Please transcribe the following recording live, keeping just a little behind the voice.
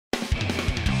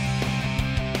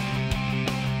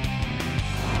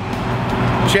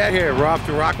Chad here. We're off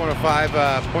to Rock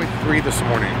 105.3 this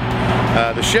morning.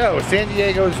 The show, San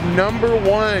Diego's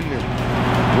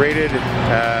 #1 rated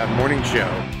morning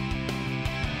show.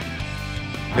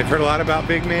 They've heard a lot about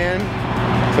Big Man,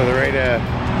 so they're ready to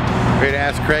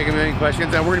ask Craig a million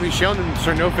questions, and we're going to be showing them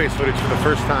some Noface footage for the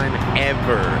first time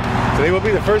ever. So they will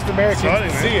be the first Americans to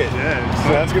see it. Yeah,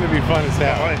 so that's going to be fun as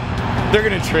hell. They're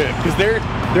going to trip because they're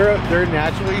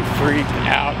naturally freaked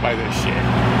out by this shit.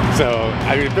 So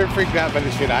I mean, if they're freaked out by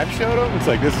the shit I've showed them, it's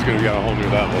like this is going to be on a whole new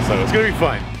level. So it's going to be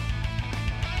fun.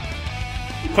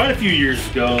 Quite a few years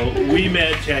ago, we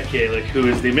met Chad Kalick, who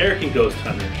is the American Ghost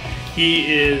Hunter.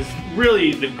 He is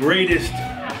really the greatest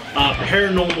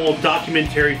paranormal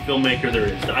documentary filmmaker there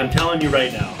is. I'm telling you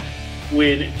right now,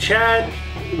 when Chad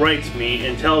writes me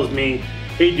and tells me,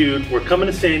 hey dude, we're coming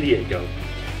to San Diego,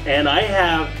 and I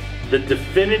have the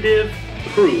definitive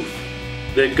proof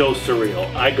that ghosts are real,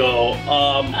 I go,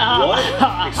 what?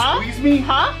 Excuse me?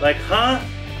 Huh? Like, huh?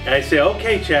 And I say,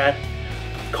 okay, Chad,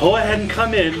 go ahead and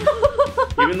come in,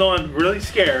 even though I'm really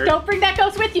scared. Don't bring that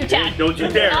ghost with you, Chad. Don't you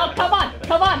dare. Oh, come on,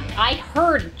 come on. I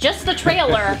heard just the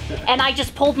trailer, and I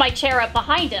just pulled my chair up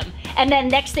behind him. And then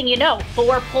next thing you know,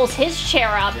 Thor pulls his chair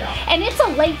up, and it's a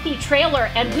lengthy trailer,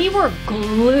 and we were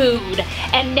glued.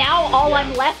 And now all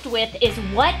I'm left with is,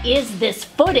 what is this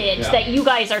footage that you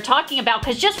guys are talking about?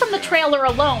 Because just from the trailer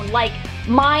alone, like,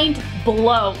 mind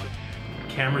blown.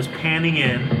 Camera's panning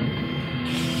in.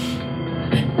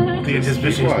 The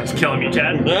anticipation is killing me,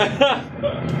 Chad. I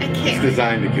can't. It's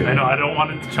designed to kill. I know, I don't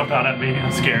want it to jump out at me.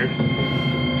 I'm scared.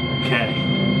 Okay.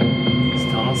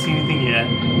 Still don't see anything yet.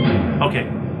 Okay.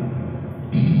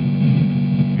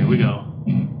 Here we go.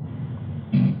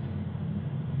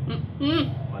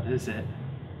 What is it?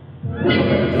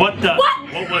 What the?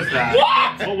 What was that?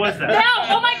 What was that? No!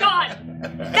 Oh my god!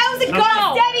 That was a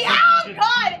ghost, Debbie! Oh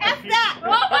god! F that!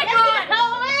 Oh my god!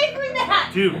 Hell away from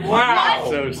that! Dude, wow.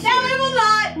 So sick. No, it will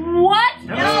not! What?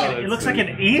 No! It looks like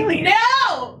an alien.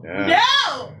 No!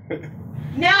 No!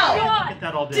 No! God. Get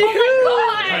that all day. Dude!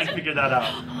 I'm trying to figure that out.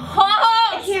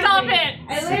 Oh, stop it!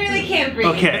 I literally can't breathe.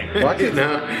 Okay. Watch it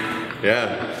now.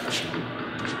 Yeah.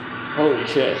 Holy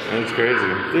shit. That's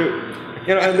crazy. Dude.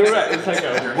 You know, and they're right. It's like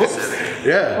a whoops.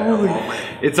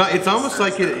 Yeah. It's almost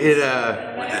like it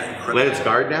let its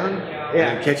guard down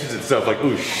and catches itself like,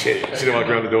 oh shit, she didn't walk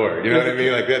around the door. You know what I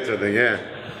mean? Like that sort of thing, yeah.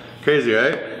 Crazy,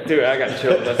 right? Dude, I got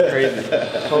chilled. That's crazy.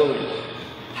 Holy.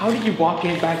 How did you walk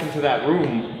back into that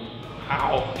room?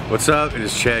 How? What's up? It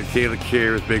is Chad Kalick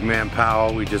here with Big Man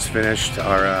Powell. We just finished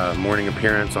our morning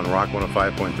appearance on Rock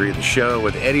 105.3, the show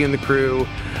with Eddie and the crew.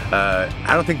 I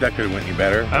don't think that could have went any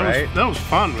better, right? That was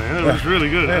fun, man. It was really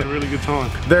good. I had a really good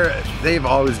time. They've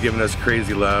always given us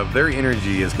crazy love. Their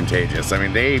energy is contagious. I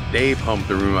mean, they pumped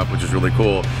the room up, which is really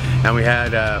cool. And we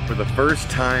had, for the first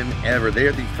time ever, they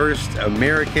are the first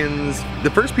Americans,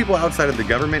 the first people outside of the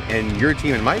government and your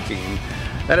team and my team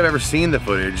that have ever seen the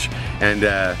footage. And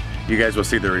you guys will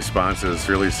see the responses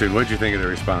really soon. What did you think of the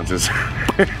responses?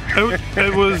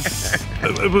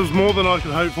 It was more than I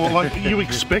could hope for. Like, you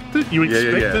expect it,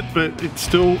 it, but it's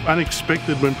still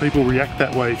unexpected when people react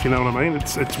that way, if you know what I mean.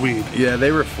 It's weird. Yeah,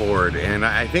 they were floored, and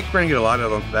I think we're gonna get a lot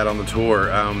of that on the tour.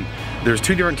 There's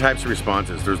two different types of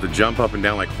responses. There's the jump up and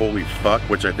down like holy fuck,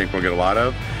 which I think we'll get a lot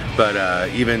of. But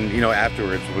even, you know,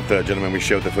 afterwards with the gentleman we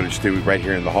showed the footage to right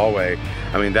here in the hallway,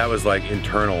 I mean, that was like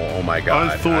internal, oh my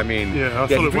god.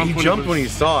 He jumped when he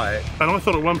saw it. And I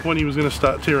thought at one point he was going to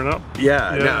start tearing up.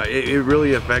 Yeah. No, it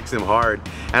really affects him hard.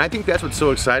 And I think that's what's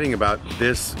so exciting about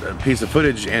this piece of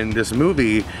footage and this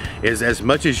movie is as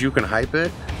much as you can hype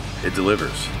it, it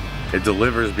delivers. It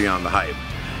delivers beyond the hype.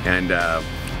 And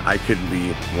I couldn't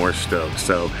be more stoked.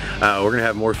 So we're gonna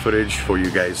have more footage for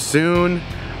you guys soon.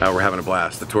 We're having a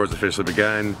blast. The tour's officially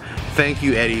begun. Thank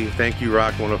you, Eddie. Thank you,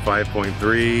 Rock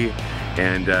 105.3.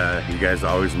 And you guys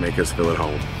always make us feel at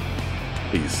home.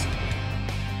 Peace.